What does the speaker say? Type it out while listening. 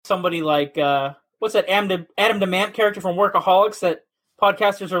somebody like what's that Adam DeMant character from Workaholics that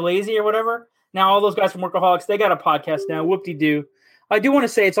podcasters are lazy or whatever. Now all those guys from Workaholics, they got a podcast now. Whoop-de-doo. I do want to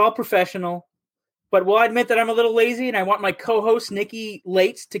say it's all professional, but will I admit that I'm a little lazy and I want my co-host Nikki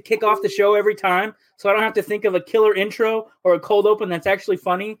Lates to kick off the show every time so I don't have to think of a killer intro or a cold open that's actually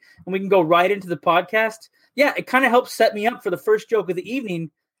funny and we can go right into the podcast. Yeah, it kind of helps set me up for the first joke of the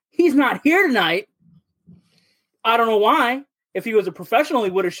evening. He's not here tonight. I don't know why. If he was a professional, he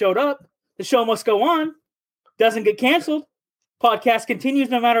would have showed up. The show must go on. Doesn't get canceled. Podcast continues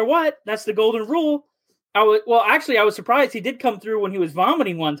no matter what. That's the golden rule. I was surprised he did come through when he was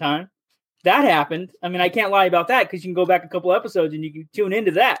vomiting one time. That happened. I mean, I can't lie about that because you can go back a couple episodes and you can tune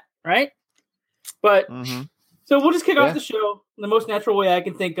into that, right? But so we'll just kick off the show in the most natural way I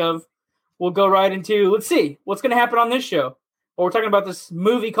can think of. We'll go right into, let's see, what's going to happen on this show. Well, we're talking about this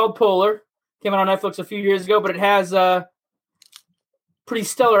movie called Polar. Came out on Netflix a few years ago, but it has a pretty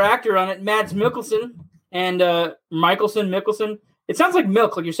stellar actor on it, Mads Mikkelsen and Mikkelsen. It sounds like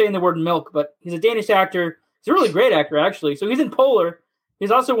milk, like you're saying the word milk, but he's a Danish actor. He's a really great actor, actually. So he's in Polar.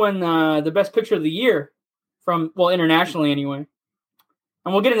 He's also won the Best Picture of the Year internationally anyway.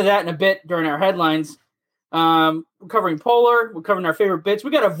 And we'll get into that in a bit during our headlines. We're covering Polar. We're covering our favorite bits. We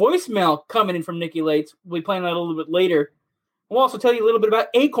got a voicemail coming in from Nikki Lates. We'll be playing that a little bit later. We'll also tell you a little bit about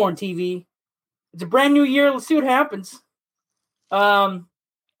Acorn TV. It's a brand new year. Let's see what happens.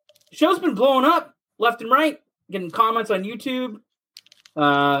 Show's been blowing up left and right. Getting comments on YouTube.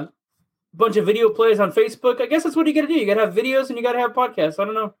 Bunch of video plays on Facebook. I guess that's what you got to do. You got to have videos and you got to have podcasts. I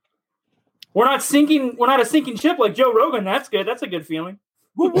don't know. We're not sinking. We're not a sinking ship like Joe Rogan. That's good. That's a good feeling.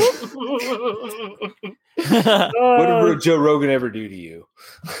 What did Joe Rogan ever do to you?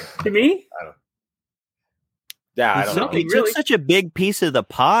 To me? I don't know. He took such a big piece of the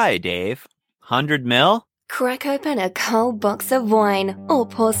pie, Dave. 100 mil? Crack open a cold box of wine or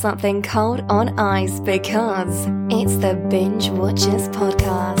pour something cold on ice because it's the Binge Watchers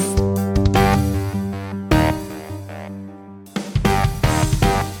Podcast.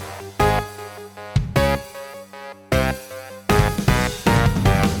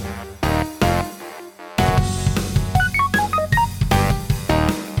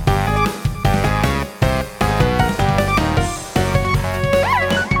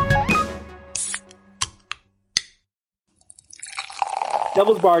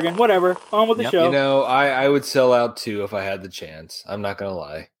 Devil's bargain, whatever. On with the show. You know, I would sell out too if I had the chance. I'm not gonna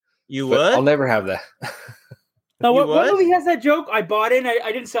lie. You but would? I'll never have that. Now, what movie has that joke? I bought in.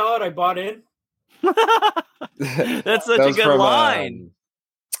 I didn't sell out. I bought in. That's such a good line.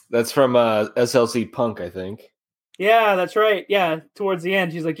 That's from SLC Punk, I think. Yeah, that's right. Yeah, towards the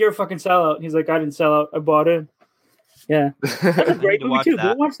end, she's like, "You're a fucking sellout." And he's like, "I didn't sell out. I bought in." Yeah, that's a great movie too.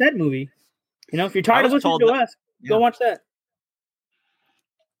 Go watch that movie. You know, if you're tired of listening to us, go watch that.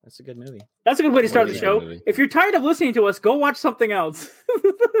 That's a good movie. That's a good way to start the show. If you're tired of listening to us, go watch something else.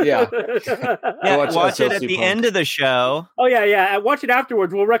 Yeah, watch it at the end of the show. Oh, yeah. Watch it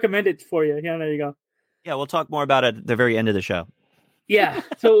afterwards. We'll recommend it for you. Yeah, there you go. Yeah, we'll talk more about it at the very end of the show. Yeah.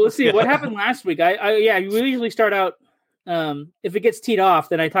 So let's see what happened last week. We usually start out. If it gets teed off,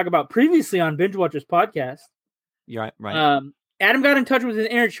 then I talk about previously on Binge Watchers Podcast. You're right. Adam got in touch with his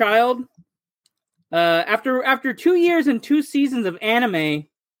inner child. After 2 years and 2 seasons of anime,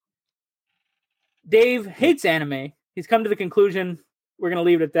 Dave hates anime. He's come to the conclusion we're going to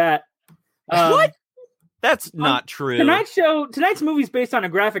leave it at that. What? That's not true. Tonight's movie is based on a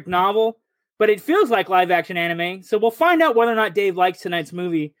graphic novel, but it feels like live action anime. So we'll find out whether or not Dave likes tonight's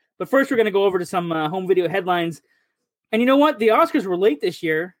movie. But first, we're going to go over to some home video headlines. And you know what? The Oscars were late this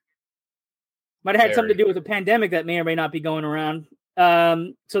year. Might have had something to do with the pandemic that may or may not be going around.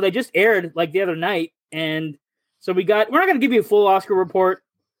 So they just aired like the other night. And so we're not going to give you a full Oscar report.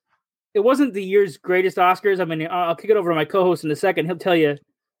 It wasn't the year's greatest Oscars. I mean, I'll kick it over to my co-host in a second. He'll tell you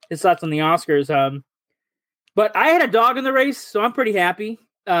his thoughts on the Oscars. But I had a dog in the race, so I'm pretty happy.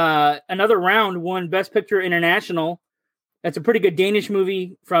 Another Round won Best Picture International. That's a pretty good Danish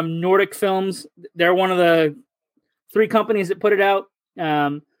movie from Nordic Films. They're one of the 3 companies that put it out.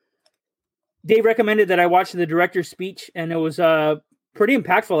 Dave recommended that I watch the director's speech, and it was pretty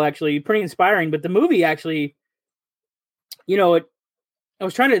impactful, actually, pretty inspiring. But the movie actually, I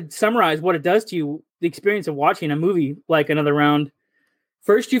was trying to summarize what it does to you, the experience of watching a movie like Another Round.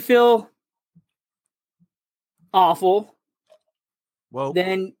 First, you feel awful. Whoa.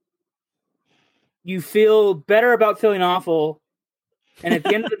 Then you feel better about feeling awful. And at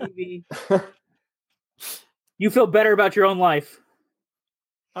the end of the movie, you feel better about your own life.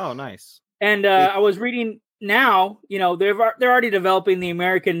 Oh, nice. And I was reading now, they're already developing the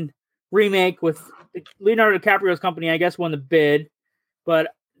American remake with Leonardo DiCaprio's company, I guess, won the bid.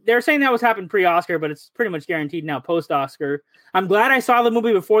 But they're saying that was happened pre-Oscar, but it's pretty much guaranteed now post-Oscar. I'm glad I saw the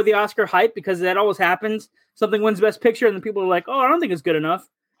movie before the Oscar hype because that always happens. Something wins Best Picture, and then people are like, "Oh, I don't think it's good enough,"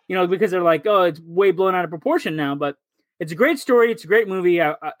 because they're like, "Oh, it's way blown out of proportion now." But it's a great story. It's a great movie.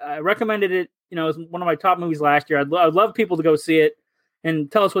 I recommended it. It was one of my top movies last year. I'd love people to go see it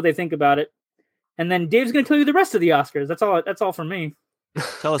and tell us what they think about it. And then Dave's going to tell you the rest of the Oscars. That's all from me.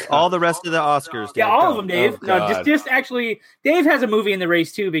 Tell us all the rest of the Oscars. Dave. Yeah, all of them, Dave. Oh, no, just actually, Dave has a movie in the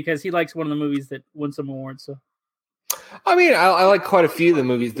race too because he likes one of the movies that won some awards. So, I mean, I like quite a few of the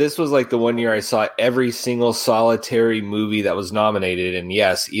movies. This was like the one year I saw every single solitary movie that was nominated, and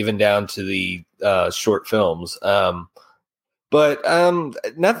yes, even down to the short films. But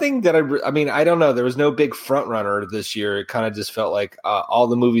nothing that I don't know. There was no big front runner this year. It kind of just felt like all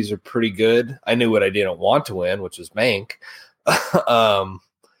the movies are pretty good. I knew what I didn't want to win, which was Mank. But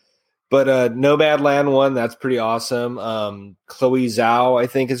Nomadland won. That's pretty awesome. Chloe Zhao, I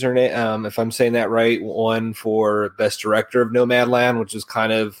think is her name. If I'm saying that right, won for Best Director of Nomadland, which is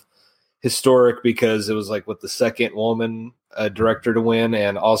kind of historic because it was like the second woman director to win,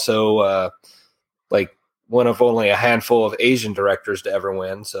 and also like one of only a handful of Asian directors to ever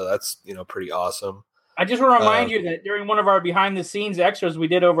win. So that's pretty awesome. I just want to remind you that during one of our behind the scenes extras we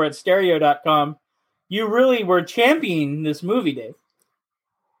did over at stereo.com, you really were championing this movie, Dave.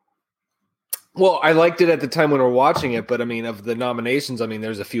 Well, I liked it at the time when we were watching it, but I mean, of the nominations,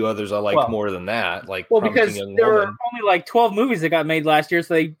 there's a few others I liked more than that. Because there were only like 12 movies that got made last year,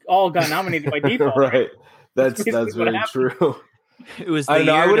 so they all got nominated by default. Right. That's very true. It was. I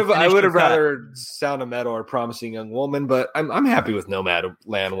know. I would have rather Sound of Metal or Promising Young Woman, but I'm happy with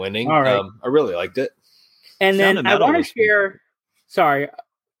Nomadland winning. All right. I really liked it. And then I want to share. Sorry,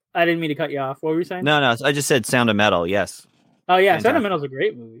 I didn't mean to cut you off. What were you saying? No. I just said Sound of Metal. Yes. Oh yeah, Sound of Metal is a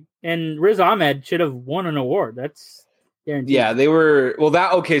great movie, and Riz Ahmed should have won an award. That's guaranteed. Yeah, they were. Well,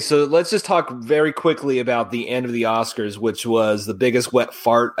 okay. So let's just talk very quickly about the end of the Oscars, which was the biggest wet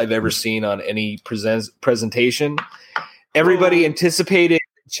fart I've ever seen on any presentation. Everybody anticipated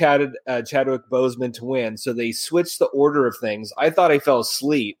Chadwick Boseman to win, so they switched the order of things. I thought I fell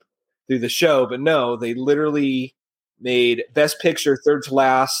asleep through the show, but no, they literally made Best Picture third to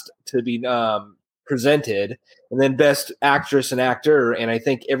last to be presented, and then Best Actress and Actor, and I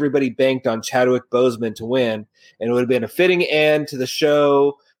think everybody banked on Chadwick Boseman to win, and it would have been a fitting end to the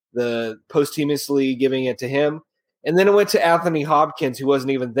show, the posthumously giving it to him. And then it went to Anthony Hopkins, who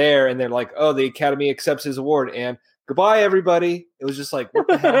wasn't even there, and they're like, oh, the Academy accepts his award, and goodbye, everybody. It was just like, what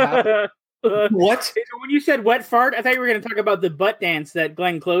the hell happened? What? When you said wet fart, I thought you were going to talk about the butt dance that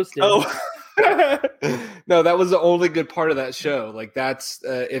Glenn Close did. Oh, no, that was the only good part of that show. Like that's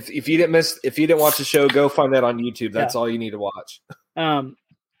if you didn't watch the show, go find that on YouTube. That's all you need to watch.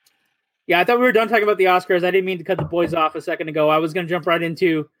 Yeah, I thought we were done talking about the Oscars. I didn't mean to cut the boys off a second ago. I was going to jump right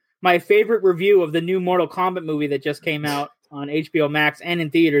into my favorite review of the new Mortal Kombat movie that just came out on HBO Max and in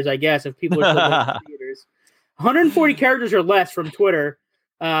theaters, I guess, if people are still going to theaters. 140 characters or less from Twitter.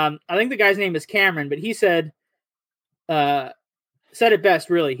 I think the guy's name is Cameron, but he said it best,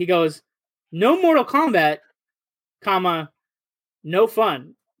 really. He goes, no Mortal Kombat, comma, no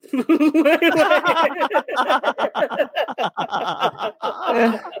fun. Oh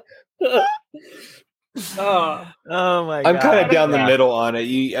my God. I'm kind of down the middle on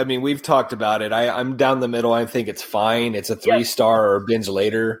it. We've talked about it. I'm down the middle. I think it's fine. It's a 3-star or binge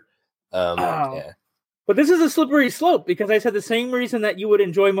later. Yeah. But this is a slippery slope because I said the same reason that you would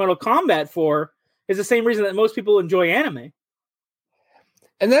enjoy Mortal Kombat for is the same reason that most people enjoy anime.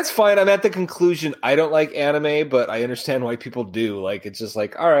 And that's fine. I'm at the conclusion I don't like anime, but I understand why people do. Like, it's just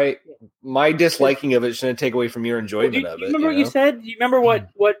like, all right, my disliking of it shouldn't take away from your enjoyment of it. Remember what you said? Do you remember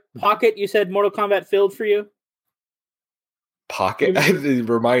what pocket you said Mortal Kombat filled for you? Pocket?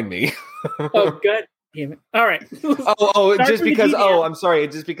 Remind me. Oh, good. Damn it. All right. I'm sorry.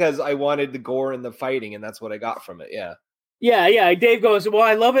 Just because I wanted the gore and the fighting, and that's what I got from it. Yeah. Yeah. Dave goes, well,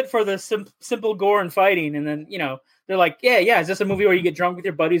 I love it for the simple gore and fighting. And then, they're like, yeah. Is this a movie where you get drunk with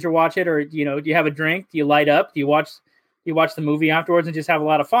your buddies or watch it? Or, do you have a drink? Do you light up? Do you watch the movie afterwards and just have a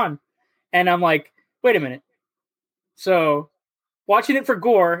lot of fun? And I'm like, wait a minute. So watching it for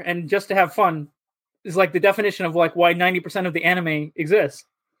gore and just to have fun is like the definition of like why 90% of the anime exists.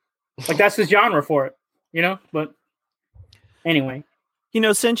 Like that's the genre for it, but anyway,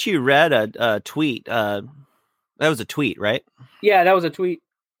 since you read a tweet, that was a tweet, right? Yeah, that was a tweet.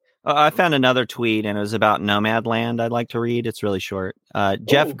 I found another tweet and it was about Nomadland. I'd like to read. It's really short.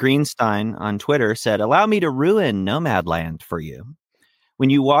 Jeff Greenstein on Twitter said, allow me to ruin Nomadland for you. When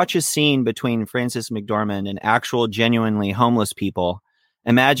you watch a scene between Frances McDormand and actual genuinely homeless people,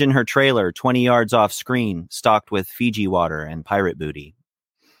 imagine her trailer 20 yards off screen, stocked with Fiji water and pirate booty.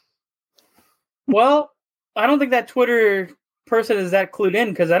 Well, I don't think that Twitter person is that clued in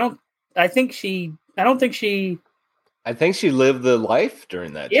because I think she I think she lived the life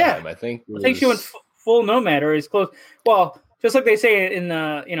during that Yeah. time. I think she went full nomad or as close. Well, just like they say in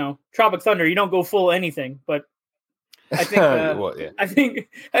Tropic Thunder, you don't go full anything. But I think Well, yeah. I think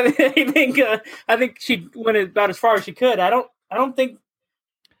she went about as far as she could. I think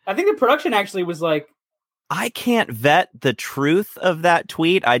the production actually was like. I can't vet the truth of that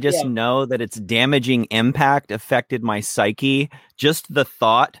tweet. I just know that its damaging impact affected my psyche. Just the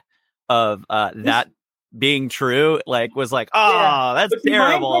thought of that being true, was like, that's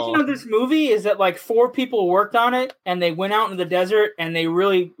terrible. My impression of this movie is that like 4 people worked on it, and they went out in the desert, and they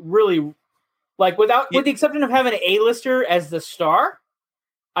really, really, with the exception of having an A-lister as the star,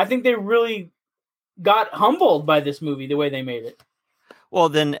 I think they got humbled by this movie the way they made it. Well,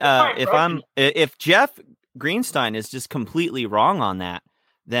 then, if Jeff Greenstein is just completely wrong on that,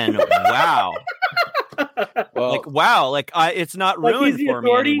 then wow. It's not ruined for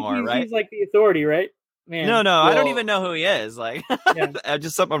me anymore, right? He's like the authority, right? Man. No, I don't even know who he is.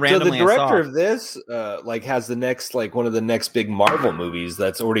 Just something randomly. So the director of this, has the next, one of the next big Marvel movies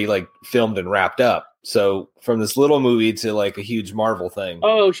that's already filmed and wrapped up. So from this little movie to a huge Marvel thing.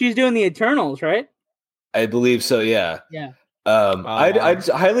 Oh, she's doing the Eternals, right? I believe so. Yeah. Yeah. I'd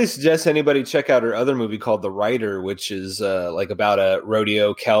highly suggest anybody check out her other movie called The Rider, which is about a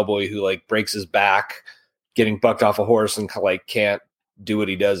rodeo cowboy who breaks his back getting bucked off a horse and can't do what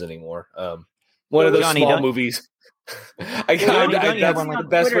he does anymore. One of those small movies. That's the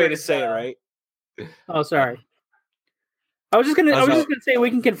best way to say it, right? Oh, sorry. I was just gonna say we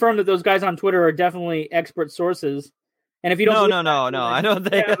can confirm that those guys on Twitter are definitely expert sources. And if you don't, no, I don't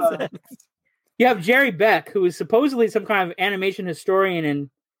think. You have Jerry Beck, who is supposedly some kind of animation historian and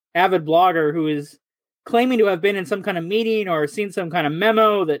avid blogger who is claiming to have been in some kind of meeting or seen some kind of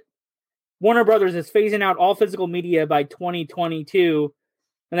memo that Warner Brothers is phasing out all physical media by 2022.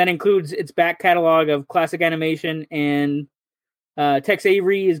 And that includes its back catalog of classic animation, and Tex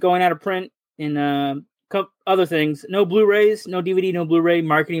Avery is going out of print, and other things. No Blu-rays, no DVD, no Blu-ray,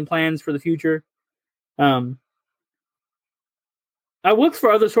 marketing plans for the future. I looked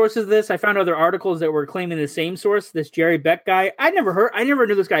for other sources of this. I found other articles that were claiming the same source, this Jerry Beck guy. I never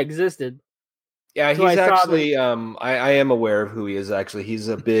knew this guy existed. Yeah, he's actually I am aware of who he is actually. He's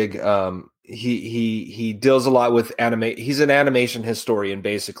a big he deals a lot with he's an animation historian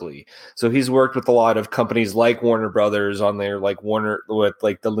basically. So he's worked with a lot of companies like Warner Brothers on their Warner with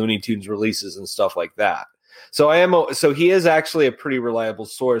the Looney Tunes releases and stuff like that. So he is actually a pretty reliable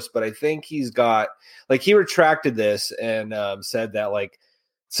source, but I think he's got he retracted this and said that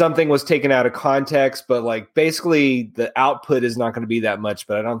something was taken out of context, but basically the output is not going to be that much,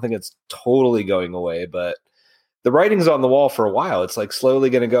 but I don't think it's totally going away. But the writing's on the wall for a while. It's slowly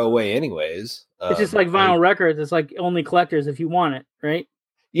going to go away anyways. It's just like vinyl records. It's only collectors if you want it, right?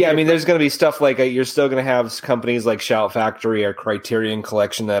 Yeah, I mean, there's going to be stuff you're still going to have companies like Shout Factory or Criterion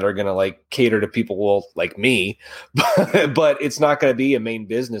Collection that are going to cater to people like me, but it's not going to be a main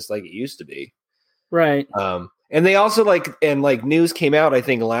business like it used to be. Right. And they also news came out, I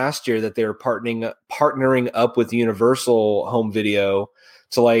think last year that they were partnering up with Universal Home Video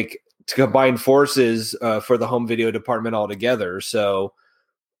to combine forces for the home video department altogether. So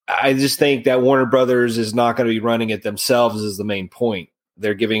I just think that Warner Brothers is not going to be running it themselves is the main point.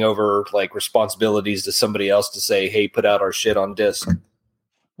 They're giving over responsibilities to somebody else to say, hey, put out our shit on disc.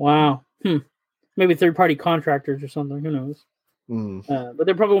 Wow. Maybe third-party contractors or something. Who knows? But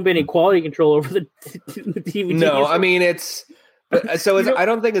there probably won't be any quality control over the DVD. No, I mean I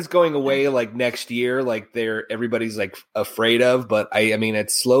don't think it's going away next year. Everybody's afraid of, but I mean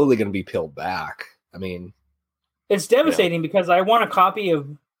it's slowly going to be peeled back. I mean, it's devastating because I want a copy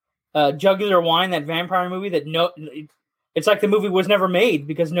of Jugular Wine, that vampire movie that it's the movie was never made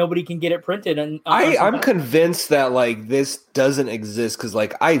because nobody can get it printed. And I'm convinced that this doesn't exist because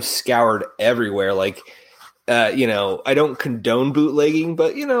I've scoured everywhere. I don't condone bootlegging,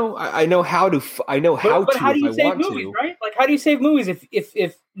 but I know how to. But how do you save movies, right? How do you save movies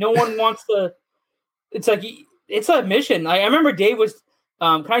if no one wants to? It's it's a mission. I remember Dave was.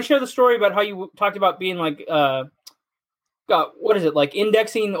 Can I share the story about how you talked about being what is it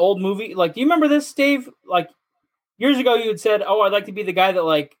indexing old movie? Do you remember this, Dave? Years ago, you had said, "Oh, I'd like to be the guy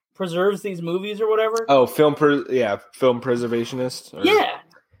that preserves these movies or whatever." Oh, film preservationist. Or... Yeah.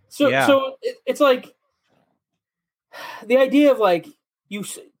 So it's the idea of well,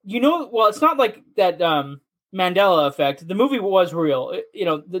 it's not that Mandela effect. The movie was real.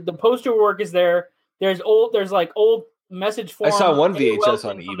 The poster work is there. There's old message form. I saw one VHS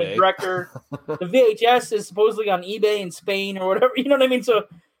on eBay. The director, the VHS is supposedly on eBay in Spain or whatever. You know what I mean? So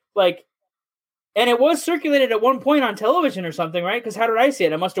And it was circulated at one point on television or something, right? Because how did I see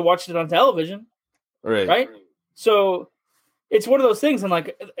it? I must have watched it on television, right? So it's one of those things, and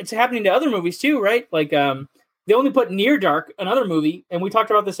like it's happening to other movies too, right? Like they only put Near Dark, another movie, and we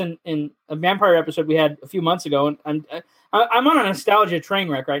talked about this in a vampire episode we had a few months ago. And I'm on a nostalgia train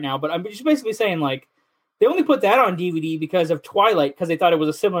wreck right now, but I'm just basically saying like they only put that on DVD because of Twilight, because they thought it was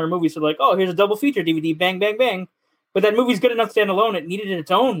a similar movie. So like, oh, here's a double feature DVD, bang, bang, bang. But that movie's good enough standalone. It needed its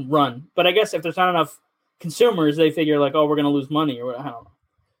own run. But I guess if there's not enough consumers, they figure like, oh, we're going to lose money or I don't know.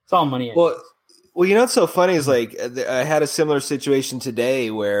 It's all money. Well, you know what's so funny is like I had a similar situation today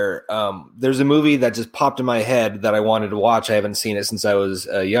where there's a movie that just popped in my head that I wanted to watch. I haven't seen it since I was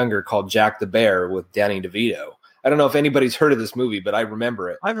younger, called Jack the Bear with Danny DeVito. I don't know if anybody's heard of this movie, but I remember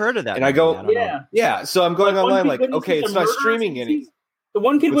it. I've heard of that. And I go, yeah. So I'm going online like, okay, it's not streaming any. The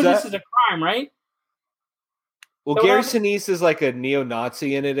one kid witness is a crime, right? Well, Gary Sinise is like a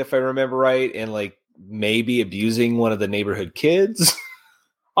neo-Nazi in it, if I remember right, and like maybe abusing one of the neighborhood kids.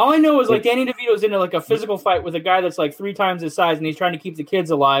 All I know is like Danny DeVito's into like a physical fight with a guy that's like 3 times his size, and he's trying to keep the kids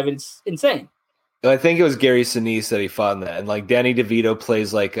alive. And it's insane. I think it was Gary Sinise that he fought in that, and like Danny DeVito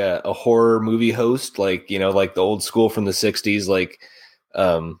plays like a horror movie host, like like the old school from the '60s, like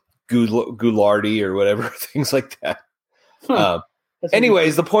Goulardi or whatever, things like that.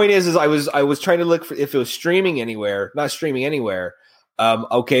 Anyways, the point is I was trying to look for if it was streaming anywhere, not streaming anywhere.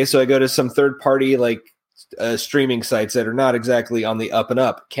 Okay, so I go to some third party like streaming sites that are not exactly on the up and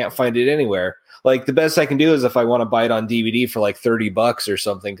up. Can't find it anywhere. Like the best I can do is if I want to buy it on DVD for like $30 or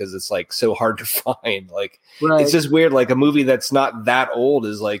something, because it's like so hard to find. Like It's just weird. Like a movie that's not that old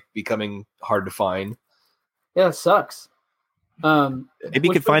is like becoming hard to find. Yeah, it sucks. Maybe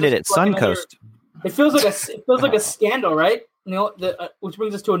you could find it at Suncoast. It feels like a scandal, right? Which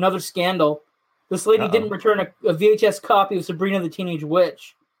brings us to another scandal. This lady didn't return a VHS copy of Sabrina the Teenage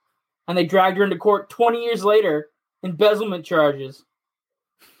Witch, and they dragged her into court 20 years later, embezzlement charges.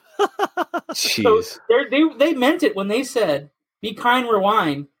 Jeez. So they meant it when they said, "Be kind,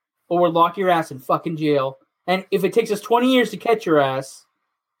 rewind, or we'll lock your ass in fucking jail. And if it takes us 20 years to catch your ass,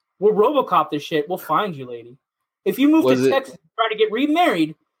 we'll RoboCop this shit. We'll find you, lady. If you move to Texas and try to get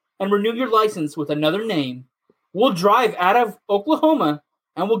remarried and renew your license with another name, we'll drive out of Oklahoma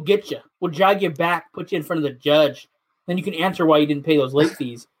and we'll get you. We'll drag you back, put you in front of the judge. Then you can answer why you didn't pay those late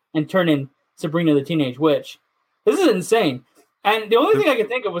fees and turn in Sabrina the Teenage Witch." This is insane. And the only thing I could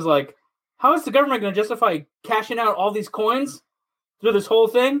think of was like, how is the government going to justify cashing out all these coins through this whole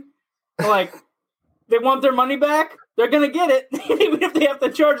thing? Like, they want their money back. They're going to get it, even if they have to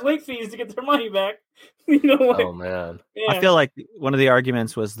charge late fees to get their money back. Oh, man. Yeah. I feel like one of the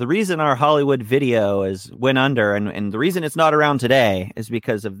arguments was the reason our Hollywood video went under and the reason it's not around today is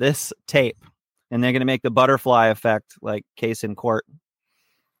because of this tape. And they're going to make the butterfly effect like case in court.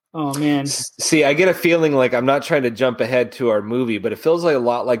 Oh, man. See, I get a feeling like I'm not trying to jump ahead to our movie, but it feels like a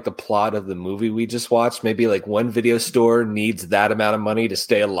lot like the plot of the movie we just watched. Maybe like one video store needs that amount of money to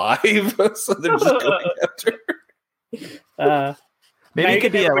stay alive. So they're just going after. Maybe it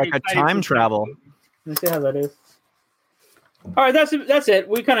could be like a time travel. Let's see how that is. All right, that's it.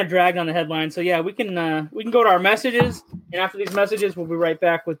 We kind of dragged on the headline. So yeah, we can go to our messages, and after these messages, we'll be right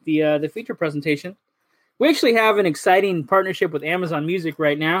back with the feature presentation. We actually have an exciting partnership with Amazon Music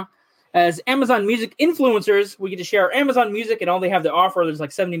right now. As Amazon Music influencers, we get to share our Amazon Music and all they have to offer. There's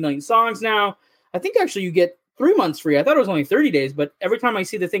like 70 million songs now. I think actually you get 3 months free. I thought it was only 30 days, but every time I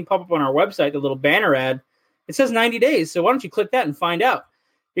see the thing pop up on our website, the little banner ad, it says 90 days. So why don't you click that and find out?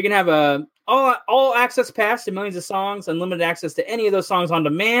 You can have a all access pass to millions of songs, unlimited access to any of those songs on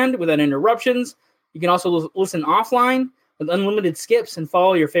demand without interruptions. You can also listen offline with unlimited skips and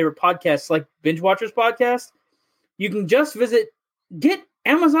follow your favorite podcasts like Binge Watchers Podcast. You can just visit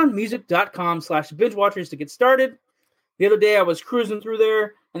getamazonmusic.com/binge watchers to get started. The other day I was cruising through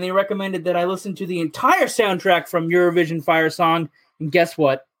there and they recommended that I listen to the entire soundtrack from Eurovision Fire Song. And guess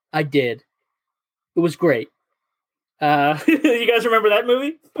what? I did. It was great. You guys remember that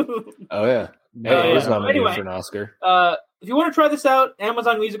movie? Oh, yeah. It was nominated for an Oscar. If you want to try this out,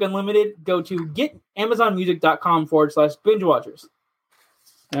 Amazon Music Unlimited, go to getamazonmusic.com/binge watchers.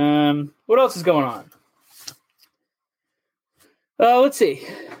 What else is going on? Let's see.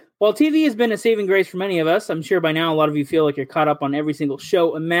 While TV has been a saving grace for many of us, I'm sure by now a lot of you feel like you're caught up on every single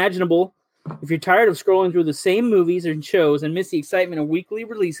show imaginable. If you're tired of scrolling through the same movies and shows and miss the excitement of weekly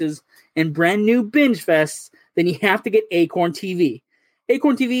releases and brand new binge fests, then you have to get Acorn TV.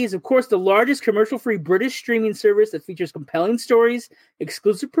 Acorn TV is, of course, the largest commercial-free British streaming service that features compelling stories,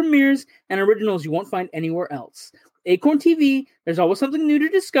 exclusive premieres, and originals you won't find anywhere else. Acorn TV, there's always something new to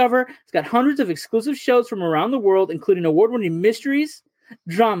discover. It's got hundreds of exclusive shows from around the world, including award-winning mysteries,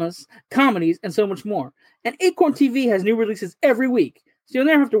 dramas, comedies, and so much more. And Acorn TV has new releases every week, so you'll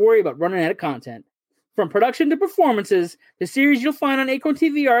never have to worry about running out of content. From production to performances, the series you'll find on Acorn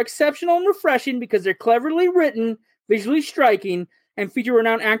TV are exceptional and refreshing because they're cleverly written, visually striking, and feature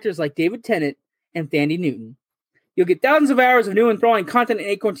renowned actors like David Tennant and Thandie Newton. You'll get thousands of hours of new enthralling content in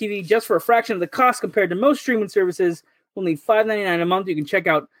Acorn TV just for a fraction of the cost compared to most streaming services. Only $5.99 a month. You can check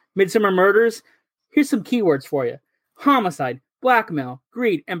out Midsomer Murders. Here's some keywords for you: homicide, blackmail,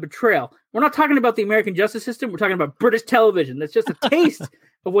 greed, and betrayal. We're not talking about the American justice system. We're talking about British television. That's just a taste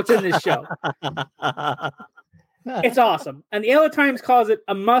of what's in this show. It's awesome. And the LA Times calls it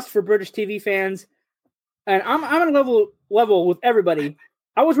a must for British TV fans. And I'm on a level with everybody.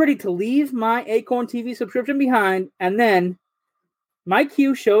 I was ready to leave my Acorn TV subscription behind, and then my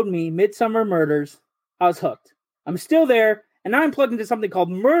queue showed me Midsomer Murders. I was hooked. I'm still there, and now I'm plugged into something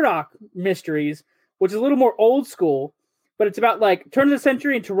called Murdoch Mysteries, which is a little more old school, but it's about like turn of the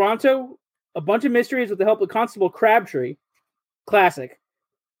century in Toronto, a bunch of mysteries with the help of Constable Crabtree. Classic.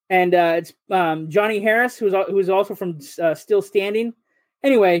 And it's Johnny Harris, who's also from Still Standing.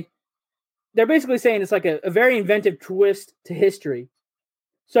 Anyway, they're basically saying it's like a very inventive twist to history.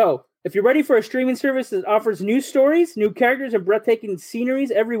 So, if you're ready for a streaming service that offers new stories, new characters, and breathtaking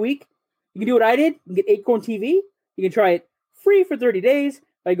sceneries every week, you can do what I did. You can get Acorn TV. You can try it free for 30 days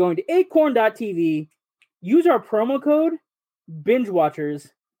by going to acorn.tv. Use our promo code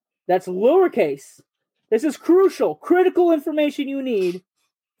BingeWatchers. That's lowercase. This is crucial, critical information you need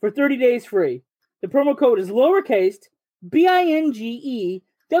for 30 days free. The promo code is lowercase, BingeWatchers,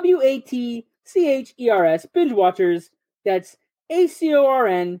 BingeWatchers. That's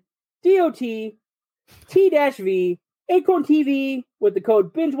AcornDOT-T-V, Acorn TV with the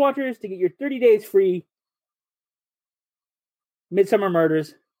code BingeWatchers to get your 30 days free. Midsomer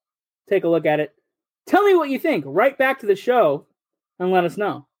Murders. Take a look at it. Tell me what you think. Write back to the show and let us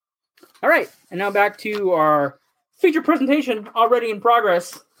know. All right, and now back to our feature presentation already in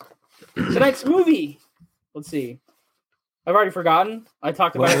progress. Tonight's movie. Let's see. I've already forgotten. I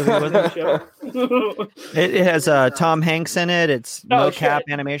talked about it in the show. It has Tom Hanks in it. It's mocap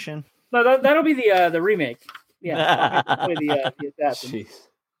animation. No, that'll be the remake. Yeah, the assassin. Jeez.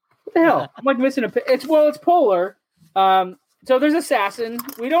 What the hell? I'm like missing a. It's Polar. So there's assassin.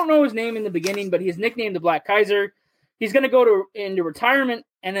 We don't know his name in the beginning, but he's nicknamed the Black Kaiser. He's going to go into retirement,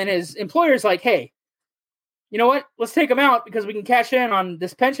 and then his employer's like, "Hey, you know what? Let's take him out because we can cash in on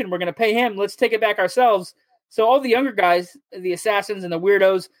this pension. We're going to pay him. Let's take it back ourselves." So all the younger guys, the assassins and the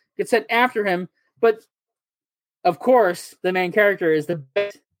weirdos, get sent after him. But, of course, the main character is the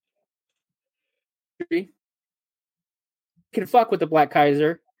best. Can fuck with the Black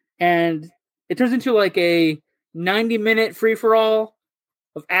Kaiser. And it turns into like a 90-minute free-for-all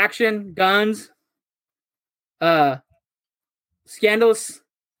of action, guns, scandalous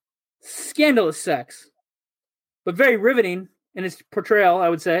sex. But very riveting in its portrayal, I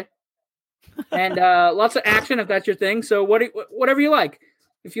would say. And lots of action if that's your thing. So whatever you like.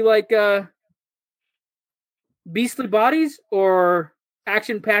 If you like beastly bodies or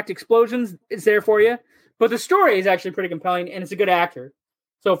action-packed explosions, it's there for you. But the story is actually pretty compelling, and it's a good actor.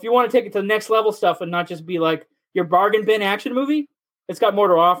 So if you want to take it to the next level stuff and not just be like your bargain bin action movie, it's got more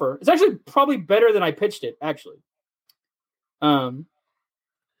to offer. It's actually probably better than I pitched it, actually. And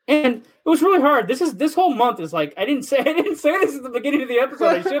it was really hard. This whole month is like I didn't say this at the beginning of the episode.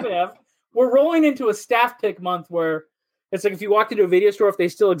 I should have. We're rolling into a staff pick month where it's like if you walked into a video store, if they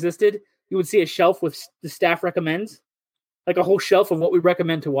still existed, you would see a shelf with the staff recommends, like a whole shelf of what we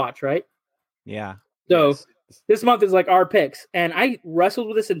recommend to watch, right? Yeah. So this month is like our picks, and I wrestled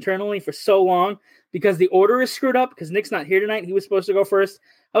with this internally for so long because the order is screwed up because Nick's not here tonight. He was supposed to go first.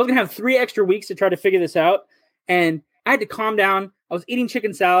 I was going to have 3 extra weeks to try to figure this out, and I had to calm down. I was eating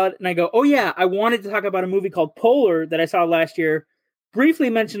chicken salad, and I go, oh, yeah, I wanted to talk about a movie called Polar that I saw last year, briefly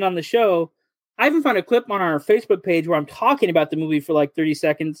mentioned on the show. I even found a clip on our Facebook page where I'm talking about the movie for like 30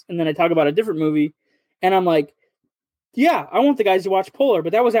 seconds, and then I talk about a different movie, and I'm like, yeah, I want the guys to watch Polar,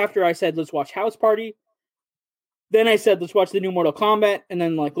 but that was after I said, let's watch House Party. Then I said, let's watch the new Mortal Kombat, and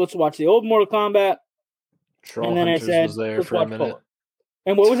then like, let's watch the old Mortal Kombat. Troll and then Hunters I said, was there let's for a watch minute. Polar.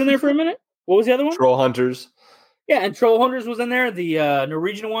 And what was in there for a minute? What was the other one? Troll Hunters. Yeah, and Troll Hunters was in there, the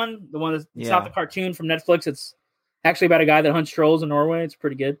Norwegian one, the one that's not the cartoon from Netflix. It's actually about a guy that hunts trolls in Norway. It's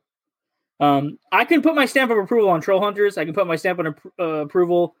pretty good. I can put my stamp of approval on Troll Hunters. I can put my stamp of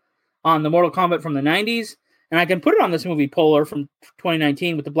approval on the Mortal Kombat from the 90s. And I can put it on this movie, Polar, from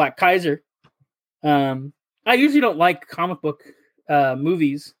 2019 with the Black Kaiser. I usually don't like comic book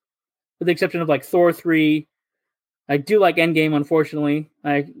movies, with the exception of like Thor 3. I do like Endgame, unfortunately.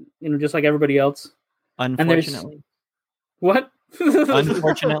 Just like everybody else. Unfortunately. What?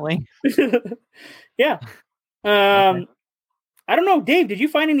 Unfortunately. Yeah. Okay. I don't know, Dave. Did you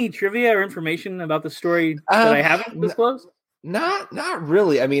find any trivia or information about the story that I haven't disclosed? Not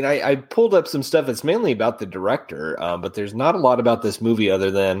really. I mean, I pulled up some stuff. It's mainly about the director, but there's not a lot about this movie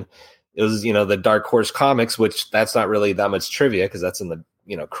other than it was, the Dark Horse Comics, which that's not really that much trivia because that's in the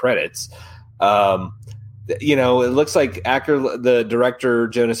credits. It looks like the director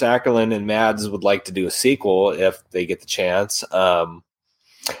Jonas Ackerlund and Mads would like to do a sequel if they get the chance. Jonas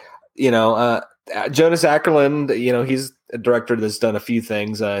Ackerlund, he's a director that's done a few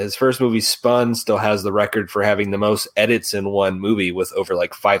things. His first movie, Spun, still has the record for having the most edits in one movie with over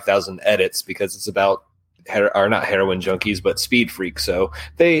like 5,000 edits because it's about not heroin junkies, but speed freaks. So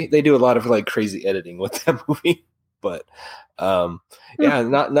they do a lot of like crazy editing with that movie. But not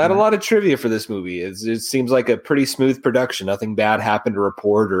a lot of trivia for this movie. It seems like a pretty smooth production. Nothing bad happened to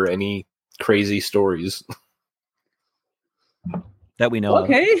report or any crazy stories. That we know of.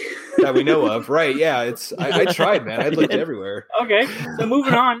 That we know of. Right. Yeah. I tried, man. I looked everywhere. Okay. So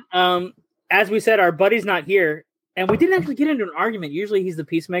moving on. As we said, our buddy's not here. And we didn't actually get into an argument. Usually he's the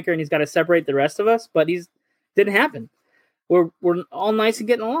peacemaker and he's got to separate the rest of us, but didn't happen. We're all nice and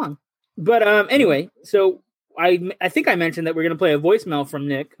getting along. But anyway, so I think I mentioned that we're going to play a voicemail from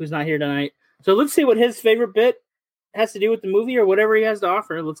Nick, who's not here tonight. So let's see what his favorite bit has to do with the movie or whatever he has to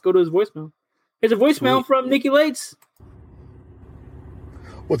offer. Let's go to his voicemail. Here's a voicemail from Nicky Lates.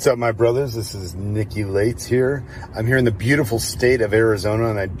 What's up, my brothers? This is Nicky Lates here. I'm here in the beautiful state of Arizona,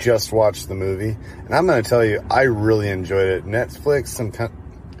 and I just watched the movie. And I'm going to tell you, I really enjoyed it. Netflix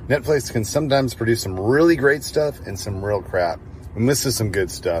can sometimes produce some really great stuff and some real crap. And this is some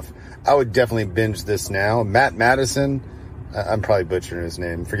good stuff. I would definitely binge this now. Matt Madison, I'm probably butchering his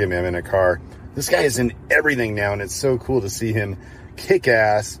name. Forgive me, I'm in a car. This guy is in everything now, and it's so cool to see him kick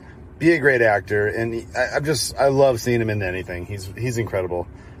ass, be a great actor, and I love seeing him in anything. He's incredible.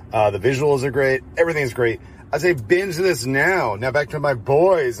 The visuals are great. Everything's great. I say binge this now. Now back to my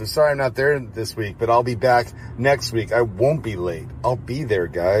boys. I'm sorry I'm not there this week, but I'll be back next week. I won't be late. I'll be there,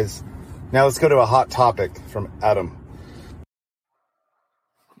 guys. Now let's go to a hot topic from Adam.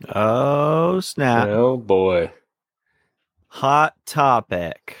 Oh, snap. Oh, boy. Hot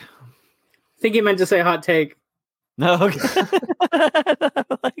topic. I think he meant to say hot take. No, okay.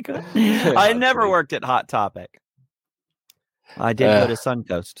 I never worked at Hot Topic. I did go to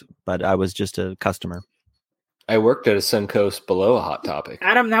Suncoast, but I was just a customer. I worked at a Suncoast below a Hot Topic.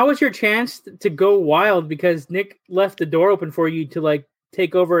 Adam, that was your chance to go wild because Nick left the door open for you to like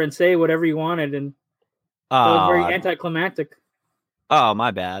take over and say whatever you wanted, and it was very anticlimactic. Oh,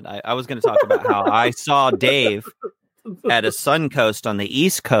 my bad. I was going to talk about how I saw Dave at a Suncoast on the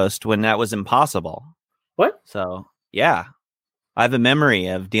East Coast when that was impossible. What? So, yeah. I have a memory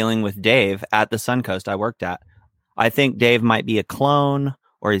of dealing with Dave at the Suncoast I worked at. I think Dave might be a clone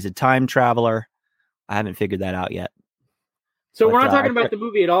or he's a time traveler. I haven't figured that out yet. So we're not talking about the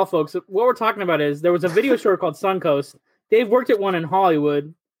movie at all, folks. What we're talking about is there was a video store called Suncoast. Dave worked at one in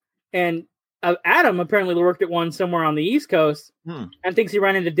Hollywood, and Adam apparently worked at one somewhere on the East Coast and thinks he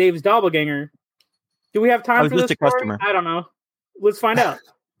ran into Dave's doppelganger. Do we have time for this story? Customer. I don't know. Let's find out.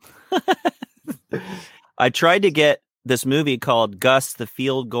 I tried to get this movie called Gus the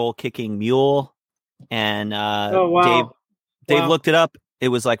Field Goal Kicking Mule, and Dave looked it up. It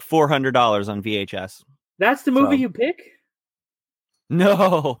was like $400 on VHS. That's the movie you pick?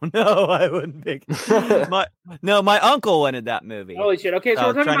 No, I wouldn't pick. My uncle wanted that movie. Holy shit! Okay, so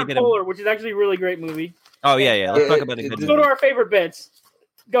we're talking about Polar, which is actually a really great movie. Oh yeah. Let's talk about it. Let's go to our favorite bits.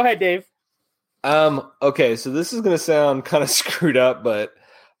 Go ahead, Dave. Okay, so this is gonna sound kind of screwed up, but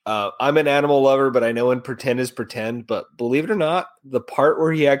I'm an animal lover, but I know when pretend is pretend. But believe it or not, the part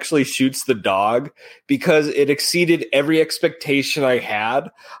where he actually shoots the dog, because it exceeded every expectation I had.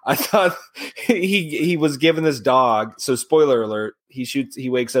 I thought he was given this dog. So spoiler alert, he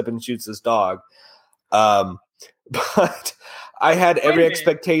wakes up and shoots this dog. But I had every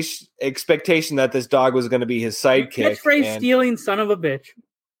expectation that this dog was going to be his sidekick. Catchphrase stealing son of a bitch.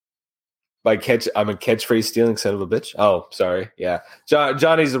 I'm a catchphrase stealing son of a bitch. Oh, sorry. Yeah.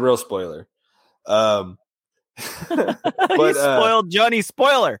 Johnny's the real spoiler. You spoiled Johnny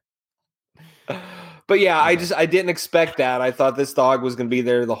spoiler. But yeah, I didn't expect that. I thought this dog was going to be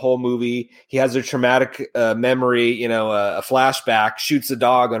there the whole movie. He has a traumatic memory, a flashback, shoots the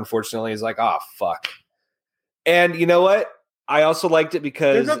dog. Unfortunately, he's like, oh, fuck. And you know what? I also liked it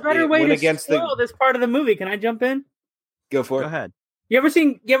because there's a better way to spoil this part of the movie. Can I jump in? Go for it. Go ahead. You ever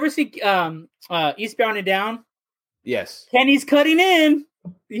see Eastbound and Down? Yes. Kenny's cutting in.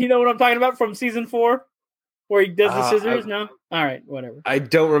 You know what I'm talking about from season 4, where he does the scissors? No. All right, whatever. I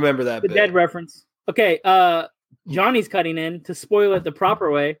don't remember that. The dead reference. Okay. Johnny's cutting in to spoil it the proper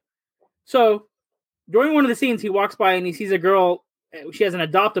way. So during one of the scenes, he walks by and he sees a girl. She has an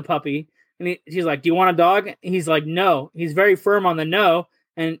adopt-a puppy. And she's like, do you want a dog? He's like, no. He's very firm on the no.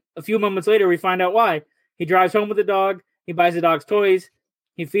 And a few moments later, we find out why. He drives home with the dog. He buys the dog's toys.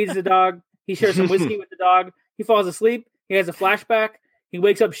 He feeds the dog. He shares some whiskey with the dog. He falls asleep. He has a flashback. He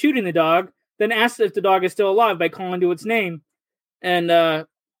wakes up shooting the dog, then asks if the dog is still alive by calling to its name. And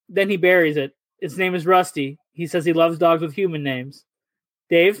then he buries it. Its name is Rusty. He says he loves dogs with human names.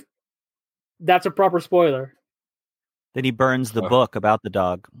 Dave, that's a proper spoiler. Then he burns the book about the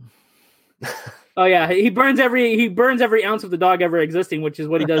dog. Oh yeah, he burns every ounce of the dog ever existing, which is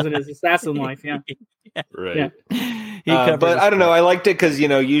what he does in his assassin life. Yeah, right. Yeah. But I don't know. I liked it because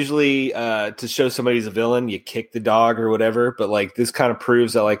usually to show somebody's a villain, you kick the dog or whatever. But like this kind of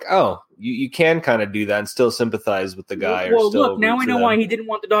proves that like, oh, you can kind of do that and still sympathize with the guy. Well, or still look, now we know why he didn't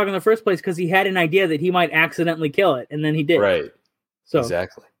want the dog in the first place, because he had an idea that he might accidentally kill it, and then he did. Right. So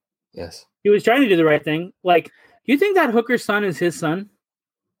exactly. Yes. He was trying to do the right thing. Like, do you think that hooker's son is his son?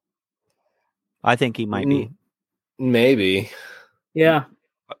 I think he might be. Maybe. Yeah.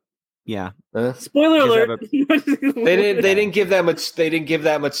 Yeah. Spoiler alert. They didn't give that much. They didn't give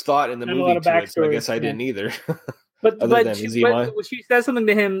that much thought in the movie to it. So I guess I didn't either. But she says something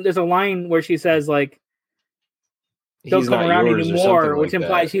to him. There's a line where she says like, "Don't come around anymore," which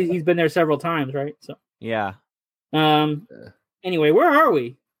implies he's been there several times, right? So yeah. Anyway, where are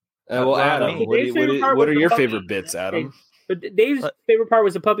we? Well, Adam, what are your favorite bits, Adam? But Dave's favorite part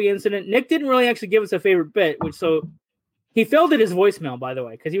was the puppy incident. Nick didn't really actually give us a favorite bit, so he failed at his voicemail, by the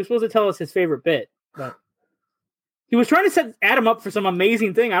way, because he was supposed to tell us his favorite bit. But he was trying to set Adam up for some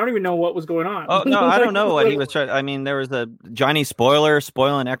amazing thing. I don't even know what was going on. Oh, no, I don't know what he was trying. I mean, there was a Johnny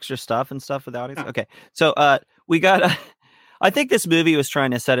spoiling extra stuff and stuff without it. Okay, so we got. I think this movie was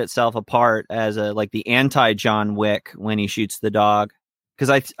trying to set itself apart as like the anti-John Wick when he shoots the dog, because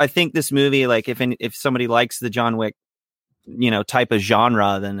I think this movie, like if somebody likes the John Wick type of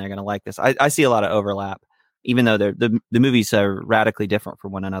genre, then they're gonna like this. I see a lot of overlap, even though the movies are radically different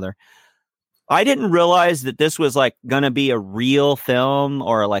from one another. I didn't realize that this was like gonna be a real film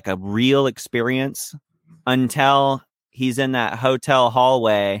or like a real experience until he's in that hotel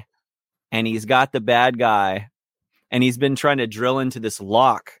hallway and he's got the bad guy and he's been trying to drill into this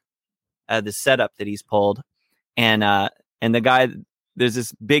lock, the setup that he's pulled, and the guy, there's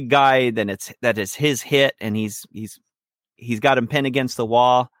this big guy that is his hit, and he's got him pinned against the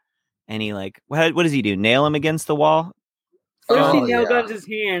wall, and he like, what does he do? Nail him against the wall? First he nail guns his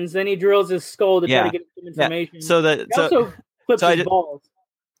hands, then he drills his skull to try to get some information. Yeah. So he also clips his balls.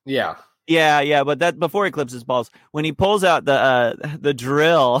 Yeah. Yeah, but that before he clips his balls, when he pulls out the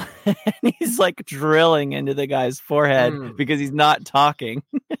drill, and he's like drilling into the guy's forehead because he's not talking.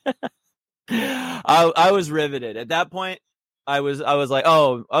 I was riveted at that point. I was like,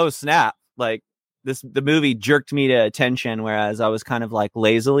 oh snap! Like the movie jerked me to attention, whereas I was kind of like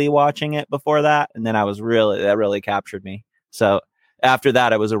lazily watching it before that, and then that really captured me. So after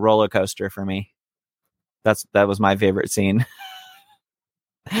that, it was a roller coaster for me. That was my favorite scene.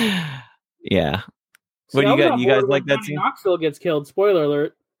 Yeah. What you guys like that scene? Johnny Knoxville gets killed. Spoiler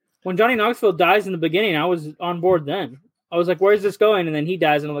alert. When Johnny Knoxville dies in the beginning, I was on board then. I was like, where's this going? And then he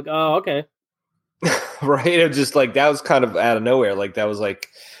dies, and I'm like, oh, okay. Right. It was just like, that was kind of out of nowhere. Like, that was like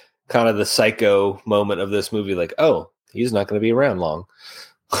kind of the psycho moment of this movie. Like, oh, he's not going to be around long.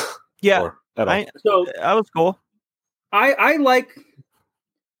 Yeah. So that was cool. I like,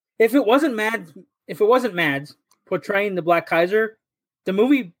 if it wasn't Mads portraying the Black Kaiser, the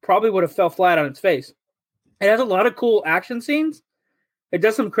movie probably would have fell flat on its face. It has a lot of cool action scenes. It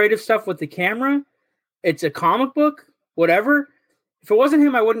does some creative stuff with the camera. It's a comic book, whatever. If it wasn't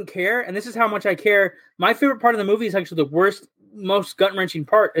him, I wouldn't care. And this is how much I care. My favorite part of the movie is actually the worst, most gut-wrenching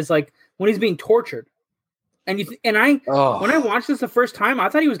part is like when he's being tortured. And when I watched this the first time, I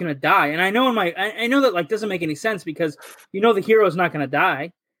thought he was going to die. And I know I know that like doesn't make any sense because the hero is not going to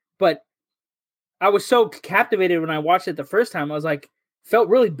die. But I was so captivated when I watched it the first time. I was like, felt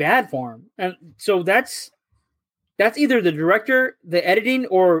really bad for him. And so that's either the director, the editing,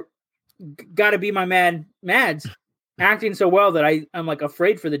 or got to be my Mads acting so well that I'm like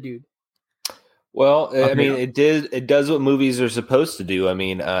afraid for the dude. Well, I mean, it does what movies are supposed to do. I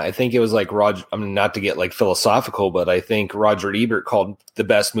mean, I think it was like Roger, I mean, not to get like philosophical, but I think Roger Ebert called the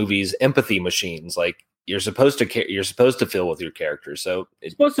best movies empathy machines. Like you're supposed to feel with your character. So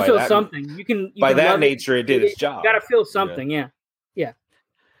it's supposed to feel something. By that nature, it did its job. You got to feel something. Yeah.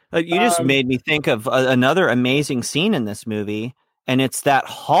 You just made me think of another amazing scene in this movie, and it's that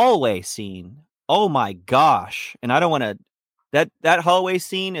hallway scene. Oh my gosh. And I don't want to, that hallway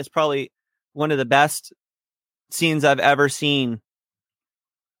scene is probably one of the best scenes I've ever seen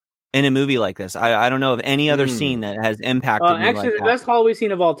in a movie like this. I don't know of any other scene that has impacted me actually, like the that. best Halloween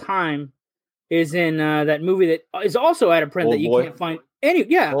scene of all time is in that movie that is also out of print Old that you Boy? can't find any.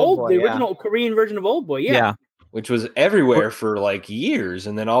 Yeah, Old Boy, the yeah. original Korean version of Old Boy. Yeah. Which was everywhere for like years,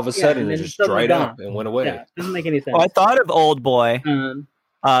 and then all of a sudden and it then just suddenly dried up gone. and went away. Yeah, doesn't make any sense. Well, I thought of Old Boy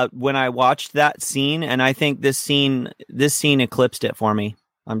Um, when I watched that scene, and I think this scene eclipsed it for me.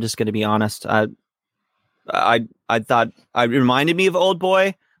 I'm just going to be honest. I thought it reminded me of Old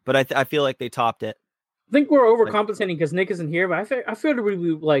Boy, but I feel like they topped it. I think we're overcompensating because Nick isn't here, but I feel that we'd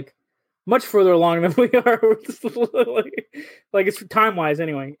be like much further along than we are. like it's time wise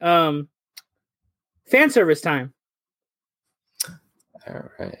anyway. Fan service time. All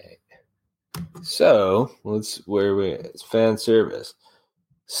right. So it's fan service.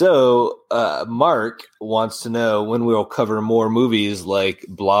 So Mark wants to know when we'll cover more movies like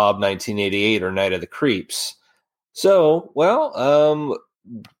Blob 1988 or Night of the Creeps. So, well,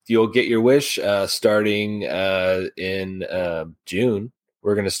 you'll get your wish starting in June.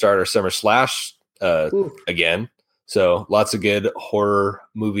 We're going to start our Summer Slash again. So lots of good horror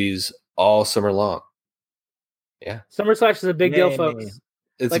movies all summer long. Yeah. Summer Slash is a big deal, folks.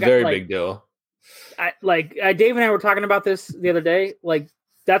 It's Like, a very big deal. Dave and I were talking about this the other day. Like,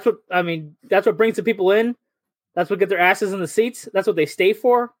 that's what brings the people in. That's what get their asses in the seats. That's what they stay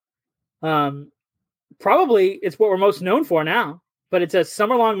for. Probably it's what we're most known for now, but it's a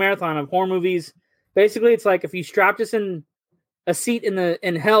summer-long marathon of horror movies. Basically, it's like if you strapped us in a seat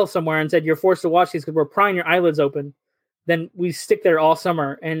in hell somewhere and said you're forced to watch these because we're prying your eyelids open, then we stick there all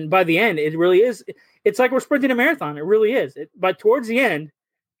summer. And by the end, it really is. It's like we're sprinting a marathon. It really is. But towards the end,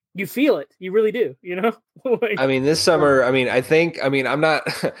 you feel it. You really do. You know. I mean, this summer. I mean, I'm not.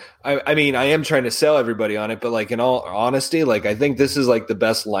 I am trying to sell everybody on it, but like in all honesty, like I think this is like the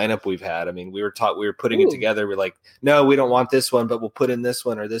best lineup we've had. I mean, we were putting it together. We're like, no, we don't want this one, but we'll put in this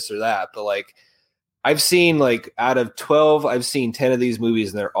one or this or that. But like, I've seen like out of 12, I've seen 10 of these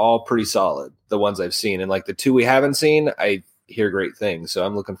movies, and they're all pretty solid. The ones I've seen, and like the 2 we haven't seen, I hear great things. So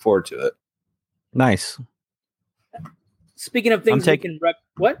I'm looking forward to it. Nice. Speaking of things,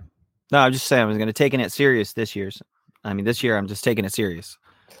 what? No, I'm just saying I was going to taking it serious this year. This year I'm just taking it serious.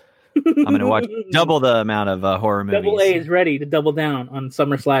 I'm going to watch double the amount of horror movies. Double A is ready to double down on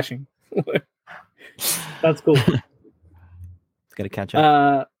summer slashing. That's cool. It's got to catch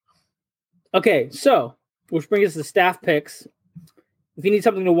up. Okay, so which brings us to staff picks. If you need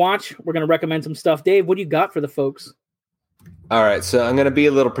something to watch, we're going to recommend some stuff. Dave, what do you got for the folks? All right, so I'm going to be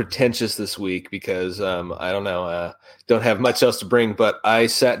a little pretentious this week because I don't know, don't have much else to bring, but I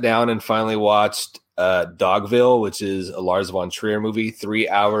sat down and finally watched Dogville, which is a Lars von Trier movie, 3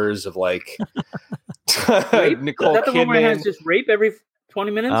 hours of like Nicole Is that the one where it Kidman. has just rape every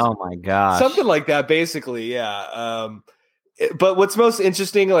 20 minutes? Oh my gosh. Something like that, basically, yeah. But what's most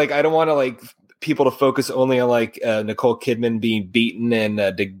interesting, like I don't want to like people to focus only on like Nicole Kidman being beaten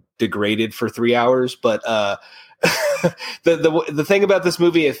and degraded for 3 hours, but the thing about this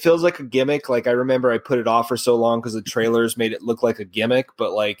movie, it feels like a gimmick. Like I remember I put it off for so long because the trailers made it look like a gimmick,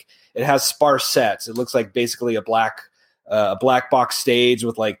 but like it has sparse sets. It looks like basically a black box stage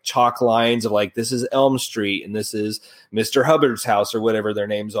with like chalk lines of like, this is Elm Street and this is Mr. Hubbard's house or whatever their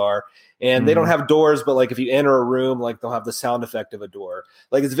names are. And they don't have doors, but like if you enter a room, like they'll have the sound effect of a door.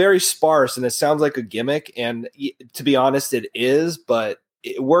 Like it's very sparse and it sounds like a gimmick. And to be honest, it is, but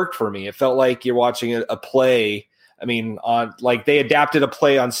it worked for me. It felt like you're watching a play. I mean, on like they adapted a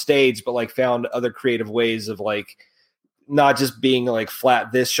play on stage, but like found other creative ways of like not just being like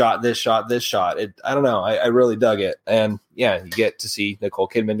flat, this shot, this shot, this shot. I don't know. I really dug it. And yeah, you get to see Nicole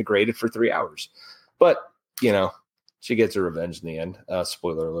Kidman degraded for 3 hours, but you know, she gets her revenge in the end.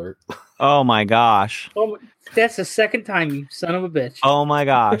 Spoiler alert. Oh my gosh. Oh, that's the second time, you son of a bitch. Oh my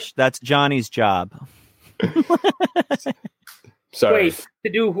gosh. That's Johnny's job. Sorry. Wait,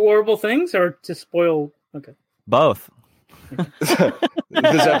 to do horrible things or to spoil? Okay. Both. This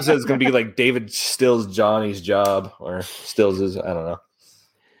episode is going to be like David Stills Johnny's job, or Stills' I don't know.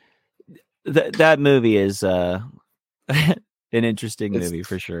 That movie is an interesting movie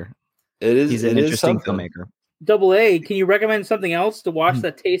for sure. It is. He's an interesting filmmaker. Double A, can you recommend something else to wash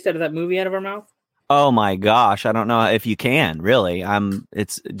that taste out of that movie out of our mouth? Oh my gosh, I don't know if you can really.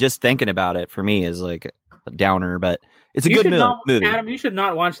 It's just thinking about it for me is like a downer, but it's a good movie. Adam, you should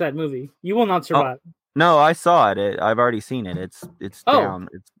not watch that movie. You will not survive. No, I saw it. I've already seen it. It's down.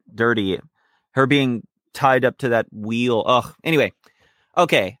 It's dirty. Her being tied up to that wheel. Ugh. Anyway,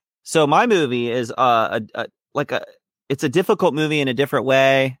 okay. So my movie is it's a difficult movie in a different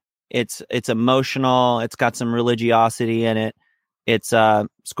way. It's emotional. It's got some religiosity in it. It's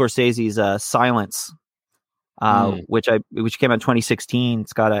Scorsese's Silence. which came out in 2016.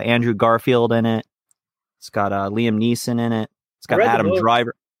 It's got Andrew Garfield in it. It's got Liam Neeson in it. It's got Adam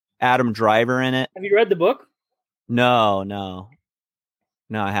Driver in it. Have you read the book? No,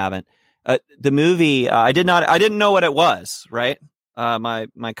 I haven't. The movie, I didn't know what it was. Right.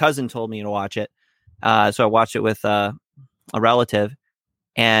 My cousin told me to watch it. So I watched it with a relative,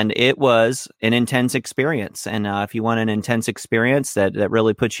 and it was an intense experience. And if you want an intense experience that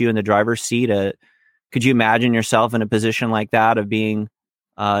really puts you in the driver's seat, could you imagine yourself in a position like that of being,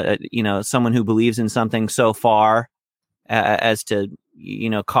 someone who believes in something so far as to,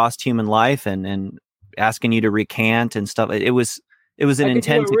 cost human life and asking you to recant and stuff? It was an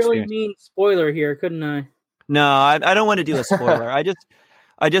intense experience. Really experience. mean spoiler here, couldn't I? No, I don't want to do a spoiler.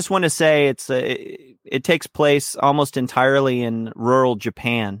 I just want to say it takes place almost entirely in rural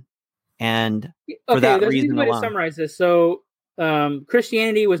Japan, and for that reason alone. To summarize this, so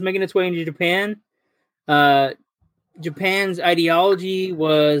Christianity was making its way into Japan. Japan's ideology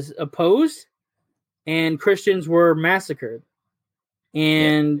was opposed, and Christians were massacred,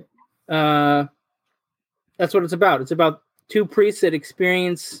 and that's what it's about. It's about two priests that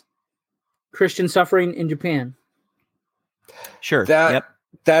experience Christian suffering in Japan. Sure.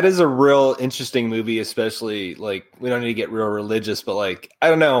 That is a real interesting movie, especially like we don't need to get real religious, but like, I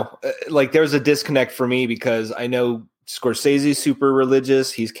don't know, like there's a disconnect for me because I know Scorsese's super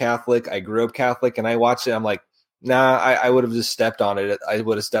religious. He's Catholic. I grew up Catholic and I watched it. I'm like, nah, I would have just stepped on it. I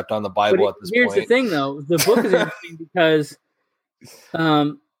would have stepped on the Bible at this point. Here's the thing though. The book is interesting because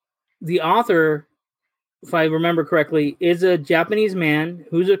the author, if I remember correctly, is a Japanese man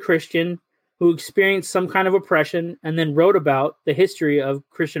who's a Christian who experienced some kind of oppression and then wrote about the history of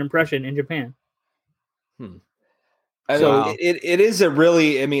Christian oppression in Japan. So it is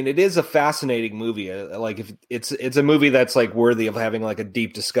it is a fascinating movie. Like if it's a movie that's like worthy of having like a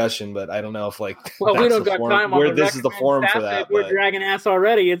deep discussion, but I don't know if like we don't got time on this is the forum for that. We're dragging ass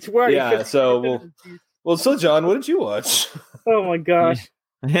already. It's worth yeah. So so John, what did you watch? Oh my gosh.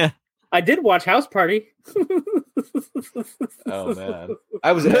 Yeah. I did watch House Party. Oh man,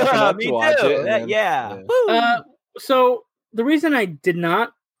 I was up to watch it. So the reason I did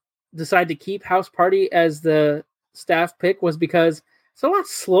not decide to keep House Party as the staff pick was because it's a lot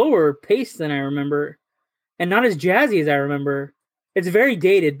slower paced than I remember, and not as jazzy as I remember. It's very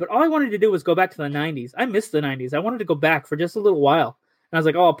dated, but all I wanted to do was go back to the 90s. I missed the 90s. I wanted to go back for just a little while, and I was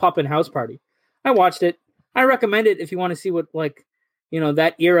like, "Oh, I'll pop in House Party." I watched it. I recommend it if you want to see what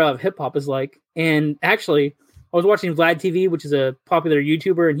that era of hip hop is like. And actually, I was watching Vlad TV, which is a popular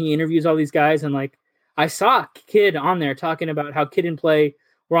YouTuber, and he interviews all these guys. And like, I saw Kid on there talking about how Kid and Play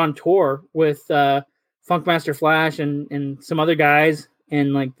were on tour with Funkmaster Flash and some other guys,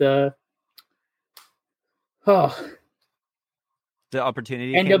 and like the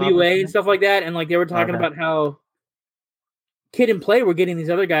opportunity NWA and stuff like that. And like they were talking about how Kid and Play were getting these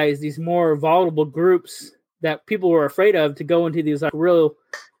other guys, these more volatile groups that people were afraid of, to go into these like real,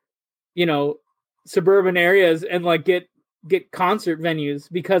 suburban areas and like get concert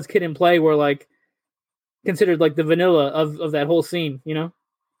venues, because Kid and Play were like considered like the vanilla of that whole scene,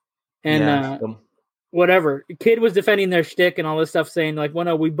 and whatever. Kid was defending their shtick and all this stuff, saying like, well,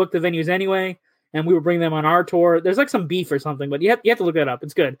 no, we booked the venues anyway, and we would bring them on our tour. There's like some beef or something, but you have to look that up.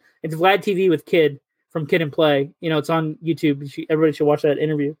 It's good. It's Vlad TV with Kid from Kid and Play. It's on YouTube. Everybody should watch that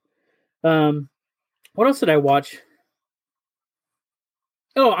interview. What else did I watch?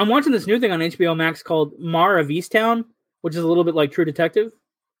 Oh, I'm watching this new thing on HBO Max called Mare of Easttown, which is a little bit like True Detective.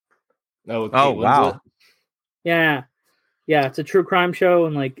 Oh, wow. Yeah. Yeah, it's a true crime show,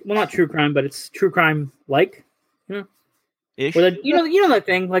 and like, well, not true crime, but it's true crime like, Ish. Where that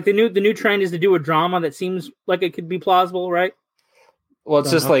thing, like the new trend is to do a drama that seems like it could be plausible, right? Well,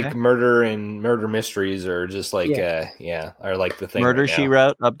 it's just like murder and murder mysteries, or just like or like the thing. Murder, She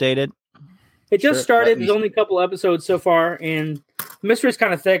Wrote updated. It just started. There's only a couple episodes so far, and the mystery is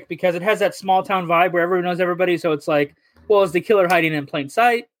kind of thick because it has that small town vibe where everyone knows everybody. So it's like, well, is the killer hiding in plain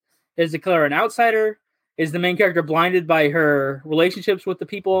sight? Is the killer an outsider? Is the main character blinded by her relationships with the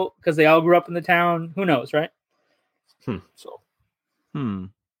people because they all grew up in the town? Who knows, right?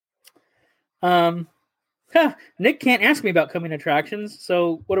 Nick can't ask me about coming attractions,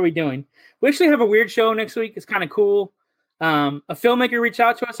 so what are we doing? We actually have a weird show next week. It's kind of cool. A filmmaker reached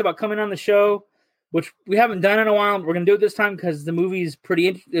out to us about coming on the show, which we haven't done in a while. We're going to do it this time because the movie's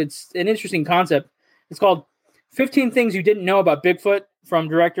it's an interesting concept. It's called 15 Things You Didn't Know About Bigfoot, from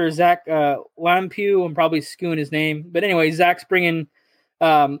director Zach Lampew. I'm probably skewing his name. But anyway, Zach's bringing,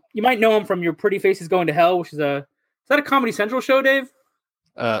 you might know him from Your Pretty Faces Going to Hell, which is is that a Comedy Central show, Dave?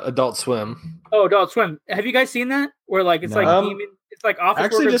 Adult Swim. Oh, Adult Swim. Have you guys seen that? Where like, it's like demon, it's like Office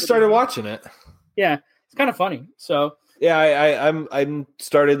actually Workers, just started watching it. Yeah. It's kind of funny. So yeah, I'm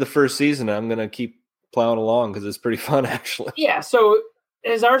started the first season. I'm gonna keep plowing along because it's pretty fun, actually. yeah. So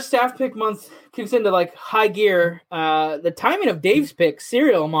as our staff pick month kicks into like high gear, the timing of Dave's pick,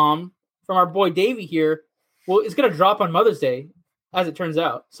 Serial Mom, from our boy Davey here, it's gonna drop on Mother's Day, as it turns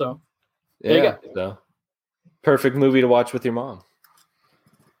out. So there you go. So perfect movie to watch with your mom.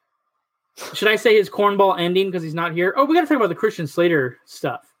 Should I say his cornball ending because he's not here? Oh, we got to talk about the Christian Slater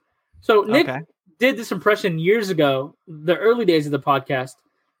stuff. So Nick did this impression years ago, the early days of the podcast.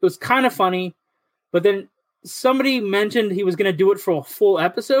 It was kind of funny, but then somebody mentioned he was going to do it for a full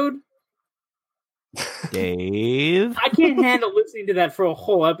episode. Dave, I can't handle listening to that for a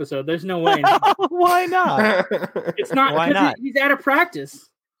whole episode. There's no way. Why not? It's not. Why not? He's out of practice.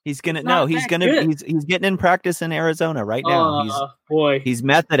 He's getting in practice in Arizona right now. He's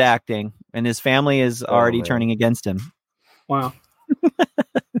method acting, and his family is already turning against him. Wow.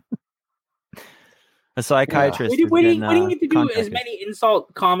 A psychiatrist. We didn't get to do as many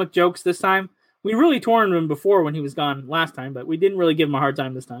insult comic jokes this time. We really tore him before when he was gone last time, but we didn't really give him a hard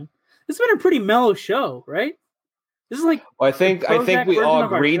time this time. This has been a pretty mellow show, right? This is like. Well, I think we all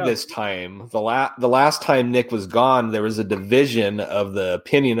agreed this time. The last time Nick was gone, there was a division of the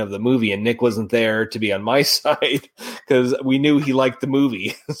opinion of the movie, and Nick wasn't there to be on my side because we knew he liked the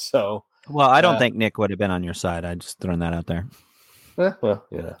movie. So, well, I don't think Nick would have been on your side. I just throwing that out there. Well,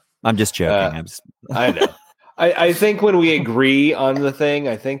 yeah, I'm just joking. I know. I think when we agree on the thing,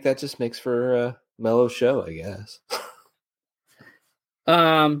 I think that just makes for a mellow show, I guess.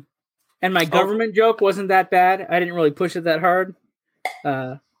 And my government joke wasn't that bad. I didn't really push it that hard.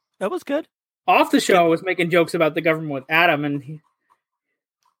 That was good. Off the show, I was making jokes about the government with Adam, and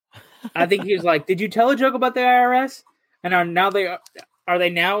I think he was like, "Did you tell a joke about the IRS? And are they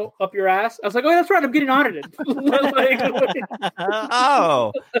now up your ass?" I was like, "Oh, that's right. I'm getting audited."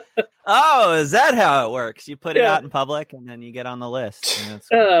 Oh, is that how it works? You put it out in public, and then you get on the list. And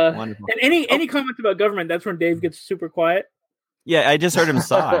that's wonderful. And any comments about government, that's when Dave gets super quiet. Yeah, I just heard him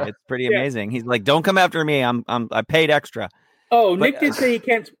sigh. It's pretty amazing. He's like, "Don't come after me. I paid extra." Oh, Nick did say he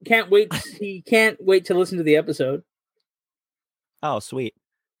can't wait. He can't wait to listen to the episode. Oh, sweet.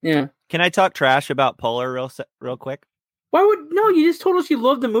 Yeah. Can I talk trash about Polar real quick? Why would no? You just told us you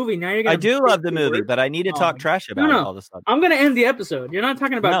loved the movie. Now you're gonna. I do love the movie, but I need to talk trash about it all the time. I'm gonna end the episode. You're not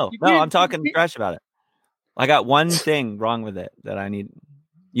talking about. No, I'm talking trash about it. I got one thing wrong with it that I need.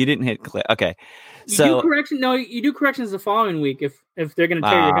 You didn't hit click. Okay. You do corrections the following week if they're going to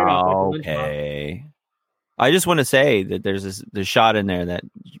tear your head off. Okay. I just want to say that there's shot in there that.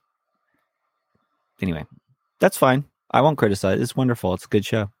 Anyway, that's fine. I won't criticize. It's wonderful. It's a good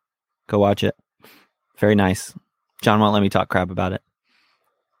show. Go watch it. Very nice. John won't let me talk crap about it.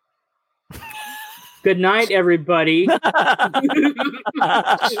 Good night, everybody.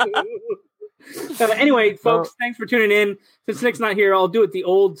 Anyway, folks, thanks for tuning in. Since Nick's not here, I'll do it the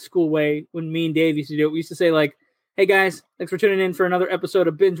old school way when me and Dave used to do it. We used to say, like, "Hey, guys, thanks for tuning in for another episode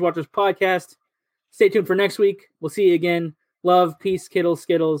of Binge Watchers Podcast. Stay tuned for next week. We'll see you again. Love, peace,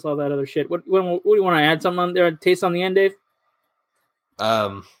 Skittles, all that other shit." What do you want to add something on there? Taste on the end, Dave?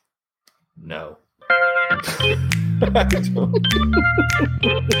 No.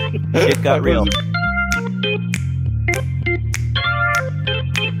 It got real.